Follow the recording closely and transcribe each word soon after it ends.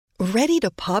Ready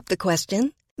to pop the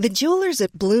question? The jewelers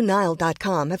at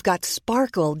BlueNile.com have got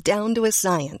sparkle down to a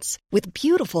science with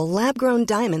beautiful lab-grown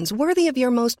diamonds worthy of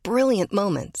your most brilliant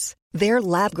moments. Their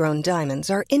lab-grown diamonds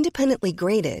are independently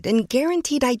graded and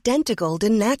guaranteed identical to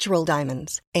natural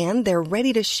diamonds, and they're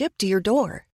ready to ship to your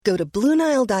door. Go to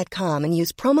BlueNile.com and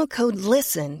use promo code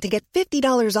LISTEN to get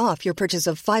 $50 off your purchase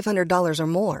of $500 or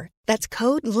more. That's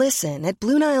code LISTEN at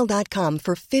BlueNile.com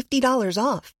for $50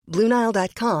 off.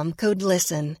 BlueNile.com, code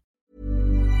LISTEN.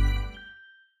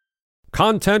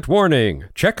 Content warning.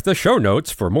 Check the show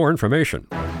notes for more information.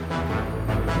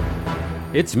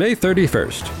 It's May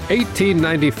 31st,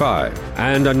 1895,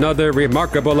 and another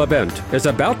remarkable event is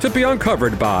about to be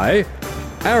uncovered by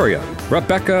Arian,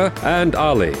 Rebecca, and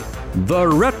Ali, the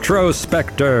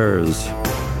Retrospectors.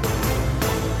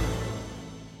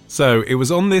 So, it was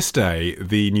on this day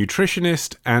the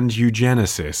nutritionist and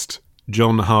eugenicist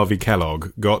John Harvey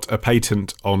Kellogg got a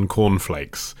patent on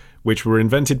cornflakes, which were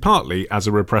invented partly as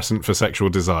a repressant for sexual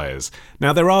desires.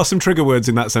 Now, there are some trigger words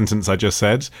in that sentence I just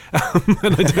said,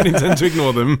 and I don't intend to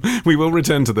ignore them. We will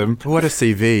return to them. What a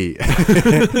CV.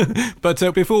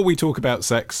 But before we talk about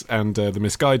sex and the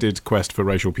misguided quest for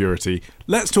racial purity,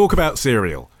 let's talk about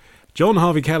cereal. John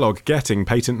Harvey Kellogg getting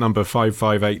patent number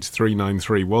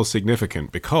 558393 was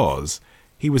significant because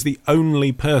he was the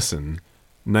only person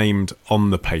named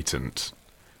on the patent,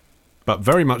 but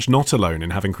very much not alone in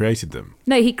having created them.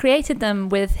 No, he created them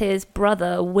with his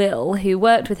brother, Will, who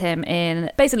worked with him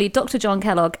in... Basically, Dr. John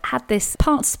Kellogg had this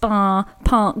part spa,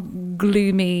 part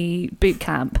gloomy boot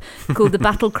camp called the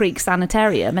Battle Creek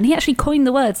Sanitarium, and he actually coined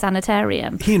the word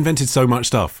sanitarium. He invented so much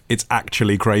stuff. It's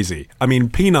actually crazy. I mean,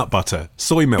 peanut butter,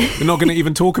 soy milk. We're not going to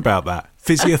even talk about that.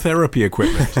 Physiotherapy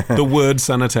equipment, the word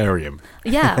sanitarium.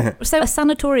 Yeah, so a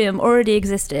sanatorium already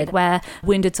existed where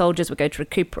wounded soldiers would go to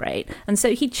recuperate. And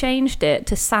so he changed it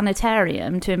to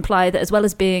sanitarium to imply that as well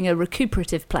as being a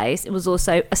recuperative place, it was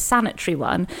also a sanitary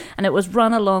one. And it was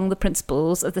run along the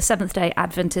principles of the Seventh-day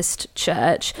Adventist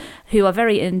Church, who are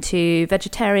very into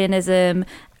vegetarianism,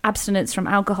 abstinence from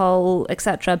alcohol,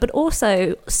 etc., but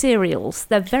also cereals.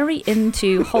 They're very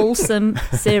into wholesome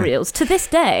cereals to this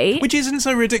day. Which isn't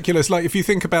so ridiculous. Like, if you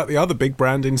think about the other big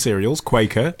brand in cereals,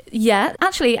 Quaker. Yeah.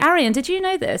 Actually, Arian, did you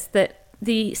know this? That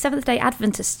the Seventh-day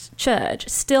Adventist Church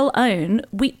still own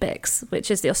Weet-Bix, which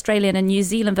is the Australian and New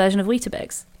Zealand version of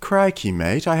Weetabix. Crikey,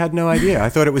 mate. I had no idea. I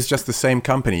thought it was just the same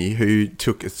company who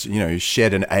took,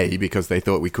 shed an A because they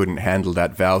thought we couldn't handle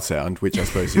that vowel sound, which I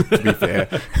suppose, to be fair,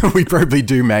 we probably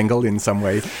do mangle in some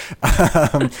way.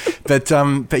 But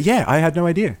yeah, I had no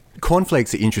idea.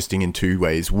 Cornflakes are interesting in two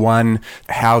ways. One,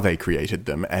 how they created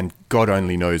them, and God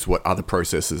only knows what other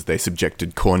processes they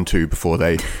subjected corn to before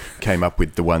they came up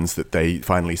with the ones that they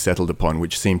finally settled upon,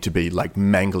 which seemed to be like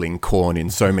mangling corn in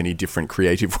so many different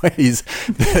creative ways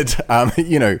that,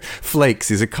 flakes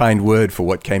is a kind word for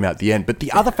what came out the end. But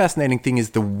the other fascinating thing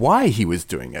is the why he was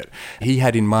doing it. He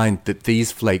had in mind that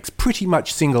these flakes pretty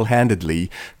much single-handedly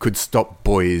could stop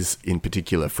boys in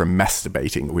particular from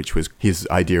masturbating, which was his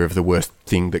idea of the worst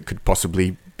thing that could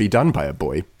possibly be done by a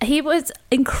boy. He was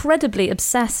incredibly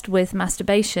obsessed with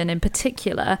masturbation in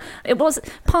particular. It was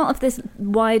part of this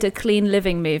wider clean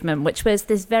living movement, which was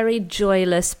this very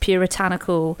joyless,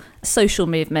 puritanical social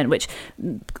movement, which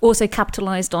also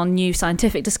capitalized on new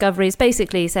scientific discoveries,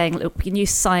 basically saying, look, we can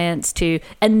use science to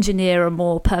engineer a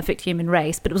more perfect human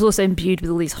race, but it was also imbued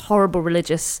with all these horrible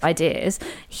religious ideas.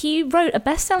 He wrote a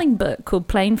best-selling book called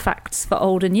Plain Facts for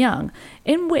Old and Young,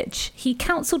 in which he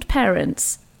counseled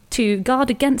parents to guard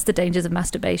against the dangers of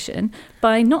masturbation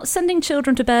by not sending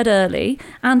children to bed early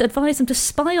and advise them to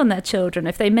spy on their children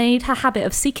if they made a habit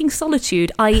of seeking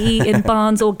solitude, i.e. in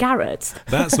barns or garrets.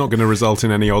 That's not going to result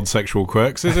in any odd sexual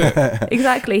quirks, is it?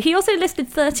 Exactly. He also listed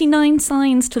 39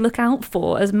 signs to look out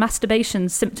for as masturbation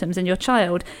symptoms in your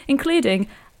child, including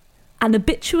an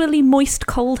habitually moist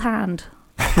cold hand.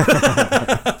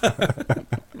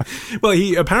 Well,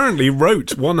 he apparently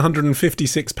wrote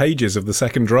 156 pages of the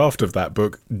second draft of that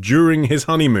book during his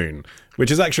honeymoon,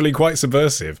 which is actually quite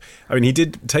subversive. I mean, he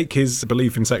did take his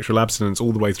belief in sexual abstinence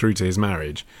all the way through to his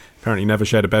marriage. Apparently never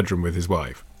shared a bedroom with his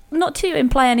wife. Not to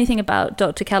imply anything about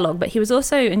Dr. Kellogg, but he was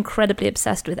also incredibly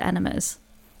obsessed with enemas.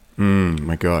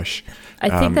 My gosh.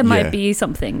 I think there might be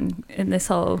something in this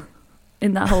whole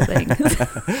in that whole thing.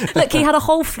 Look, he had a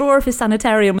whole floor of his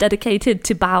sanitarium dedicated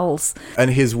to bowels.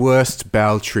 And his worst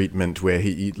bowel treatment, where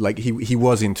he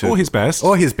was into... Or his best.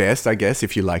 Or his best, I guess,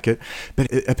 if you like it. But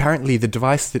apparently the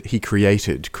device that he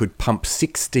created could pump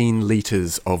 16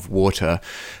 litres of water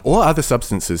or other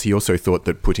substances. He also thought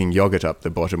that putting yogurt up the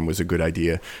bottom was a good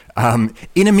idea.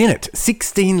 In a minute,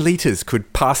 16 litres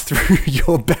could pass through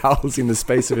your bowels in the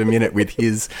space of a minute with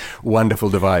his wonderful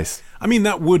device. I mean,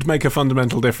 that would make a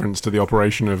fundamental difference to the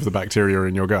operation of the bacteria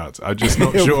in your gut. I'm just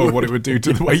not sure what it would do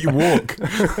to the way you walk.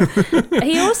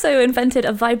 He also invented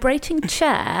a vibrating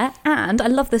chair and, I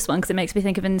love this one because it makes me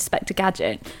think of Inspector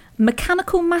Gadget,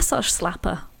 mechanical massage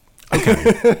slapper.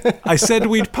 Okay. I said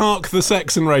we'd park the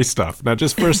sex and race stuff. Now,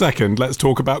 just for a second, let's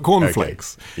talk about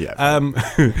cornflakes. Okay.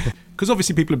 Yeah. Because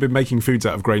obviously people have been making foods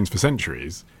out of grains for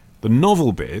centuries. The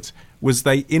novel bit was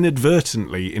they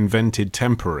inadvertently invented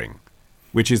tempering,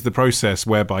 which is the process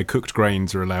whereby cooked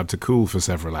grains are allowed to cool for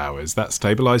several hours. That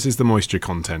stabilises the moisture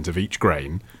content of each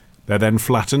grain. They're then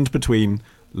flattened between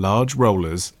large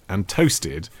rollers and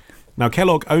toasted. Now,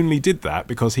 Kellogg only did that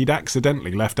because he'd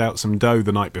accidentally left out some dough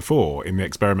the night before in the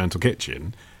experimental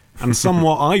kitchen, and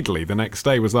somewhat idly the next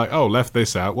day was like, oh, left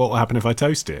this out, what will happen if I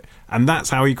toast it? And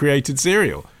that's how he created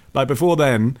cereal. Like, before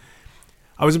then...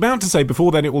 I was about to say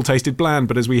before then it all tasted bland,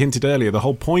 but as we hinted earlier, the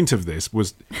whole point of this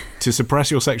was to suppress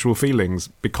your sexual feelings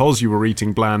because you were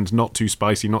eating bland, not too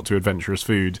spicy, not too adventurous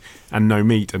food, and no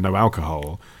meat and no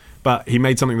alcohol. But he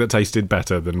made something that tasted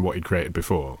better than what he'd created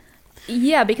before.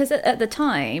 Yeah, because at the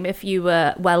time, if you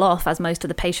were well off, as most of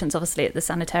the patients obviously at the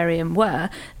sanitarium were,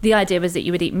 the idea was that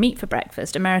you would eat meat for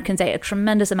breakfast. Americans ate a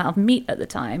tremendous amount of meat at the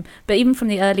time. But even from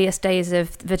the earliest days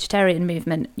of the vegetarian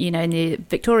movement, in the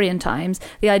Victorian times,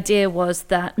 the idea was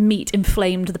that meat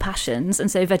inflamed the passions. And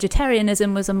so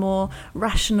vegetarianism was a more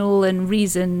rational and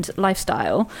reasoned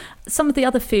lifestyle. Some of the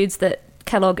other foods that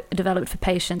Kellogg developed for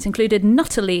patients included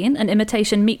Nuttolene, an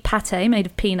imitation meat pate made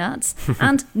of peanuts,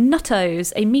 and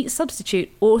Nuttos, a meat substitute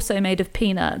also made of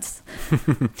peanuts.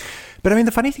 But I mean,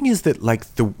 the funny thing is that, like,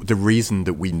 the reason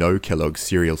that we know Kellogg's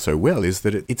cereal so well is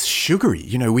that it's sugary.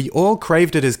 We all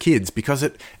craved it as kids because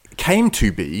it came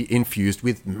to be infused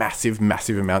with massive,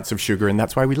 massive amounts of sugar, and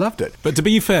that's why we loved it. But to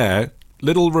be fair,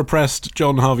 little repressed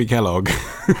John Harvey Kellogg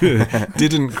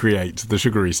didn't create the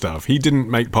sugary stuff. He didn't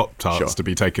make Pop-Tarts to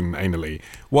be taken anally.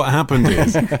 What happened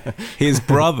is his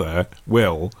brother,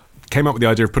 Will, came up with the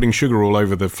idea of putting sugar all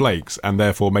over the flakes and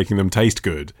therefore making them taste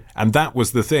good. And that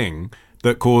was the thing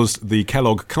that caused the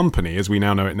Kellogg Company, as we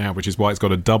now know it now, which is why it's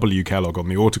got a W. Kellogg on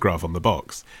the autograph on the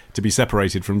box, to be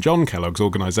separated from John Kellogg's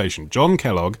organisation. John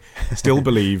Kellogg still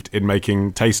believed in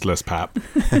making tasteless pap.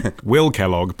 Will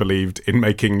Kellogg believed in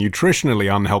making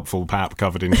nutritionally unhelpful pap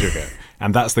covered in sugar.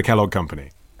 And that's the Kellogg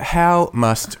Company. How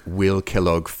must Will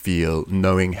Kellogg feel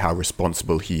knowing how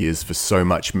responsible he is for so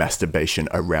much masturbation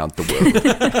around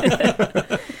the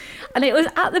world? And it was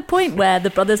at the point where the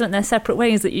brothers went their separate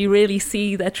ways that you really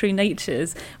see their true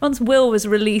natures. Once Will was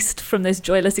released from this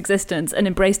joyless existence and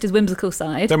embraced his whimsical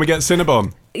side... Then we get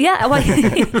Cinnabon. Yeah, well,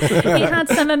 he had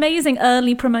some amazing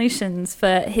early promotions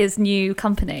for his new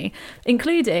company,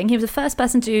 including he was the first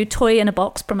person to do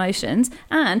toy-in-a-box promotions,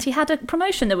 and he had a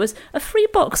promotion that was a free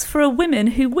box for a woman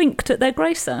who winked at their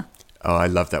grocer. Oh, I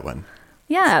love that one.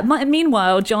 Yeah,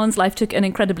 meanwhile, John's life took an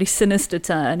incredibly sinister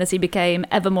turn as he became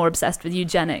ever more obsessed with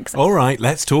eugenics. All right,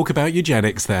 let's talk about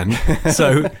eugenics then.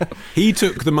 So he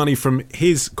took the money from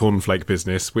his cornflake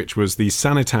business, which was the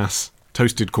Sanitas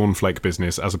toasted cornflake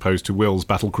business, as opposed to Will's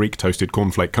Battle Creek Toasted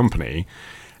Cornflake Company,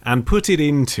 and put it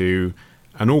into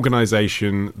an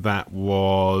organisation that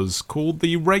was called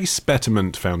the Race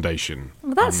Betterment Foundation.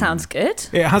 Well, that sounds good.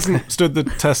 It hasn't stood the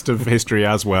test of history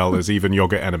as well as even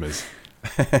yogurt enemas.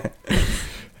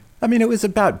 I mean, it was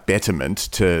about betterment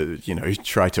to,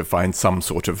 try to find some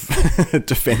sort of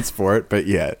defense for it. But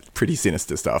yeah, pretty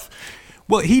sinister stuff.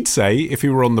 Well, he'd say, if he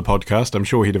were on the podcast, I'm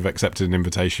sure he'd have accepted an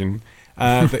invitation,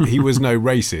 that he was no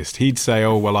racist. He'd say,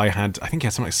 I think he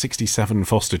had something like 67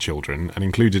 foster children, and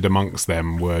included amongst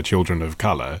them were children of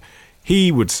colour.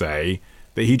 He would say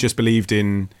that he just believed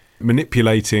in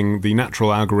manipulating the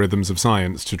natural algorithms of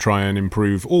science to try and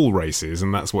improve all races,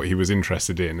 and that's what he was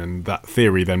interested in. And that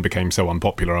theory then became so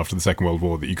unpopular after the Second World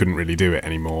War that you couldn't really do it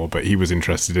anymore, but he was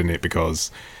interested in it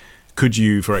because could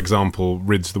you, for example,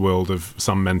 rid the world of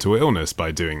some mental illness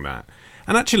by doing that?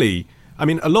 And actually, I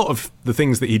mean, a lot of the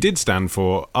things that he did stand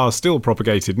for are still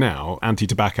propagated now.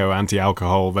 Anti-tobacco,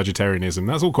 anti-alcohol, vegetarianism,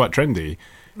 that's all quite trendy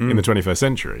in the 21st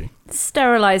century.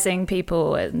 Sterilising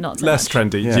people, not so less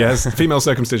much. trendy, yes. Female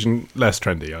circumcision, less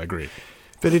trendy, I agree.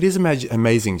 But it is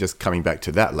amazing, just coming back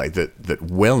to that, like that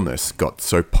wellness got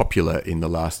so popular in the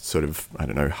last sort of, I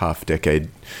don't know, half decade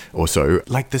or so.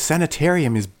 Like the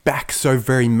sanitarium is back so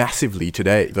very massively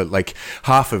today that like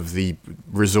half of the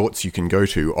resorts you can go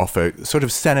to offer sort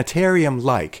of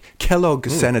sanitarium-like, Kellogg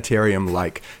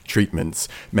sanitarium-like treatments,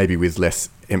 maybe with less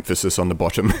emphasis on the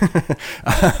bottom.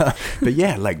 But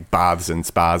yeah, like baths and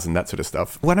spas and that sort of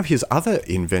stuff. One of his other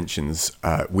inventions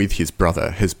with his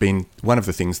brother has been one of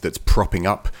the things that's propping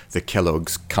up the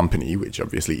Kellogg's company, which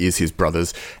obviously is his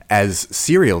brother's, as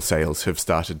cereal sales have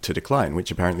started to decline,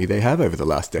 which apparently they have over the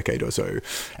last decade or so.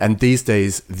 And these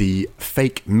days, the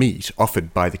fake meat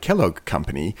offered by the Kellogg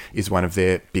company is one of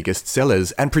their biggest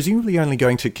sellers, and presumably only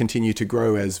going to continue to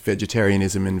grow as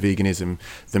vegetarianism and veganism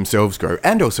themselves grow,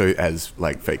 and also as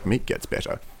like fake meat gets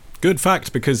better. Good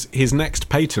fact, because his next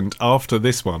patent after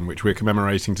this one, which we're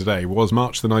commemorating today, was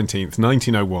March the 19th,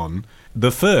 1901,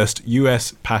 the first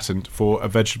US patent for a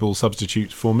vegetable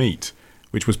substitute for meat,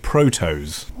 which was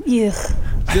Protos. Yeah.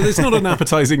 It's not an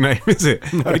appetizing name, is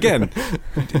it? No. But again,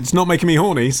 it's not making me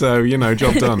horny, so,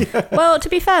 job done. Well, to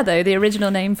be fair, though, the original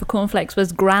name for cornflakes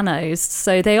was Granos,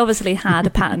 so they obviously had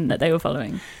a pattern that they were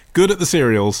following. Good at the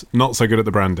cereals, not so good at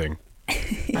the branding.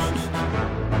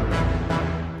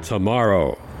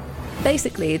 Tomorrow.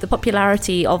 Basically, the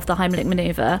popularity of the Heimlich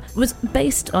maneuver was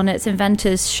based on its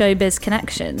inventor's showbiz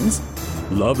connections.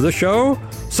 Love the show?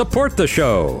 Support the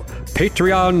show.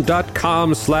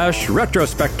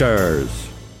 Patreon.com/retrospectors.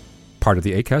 Part of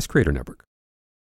the Acast Creator Network.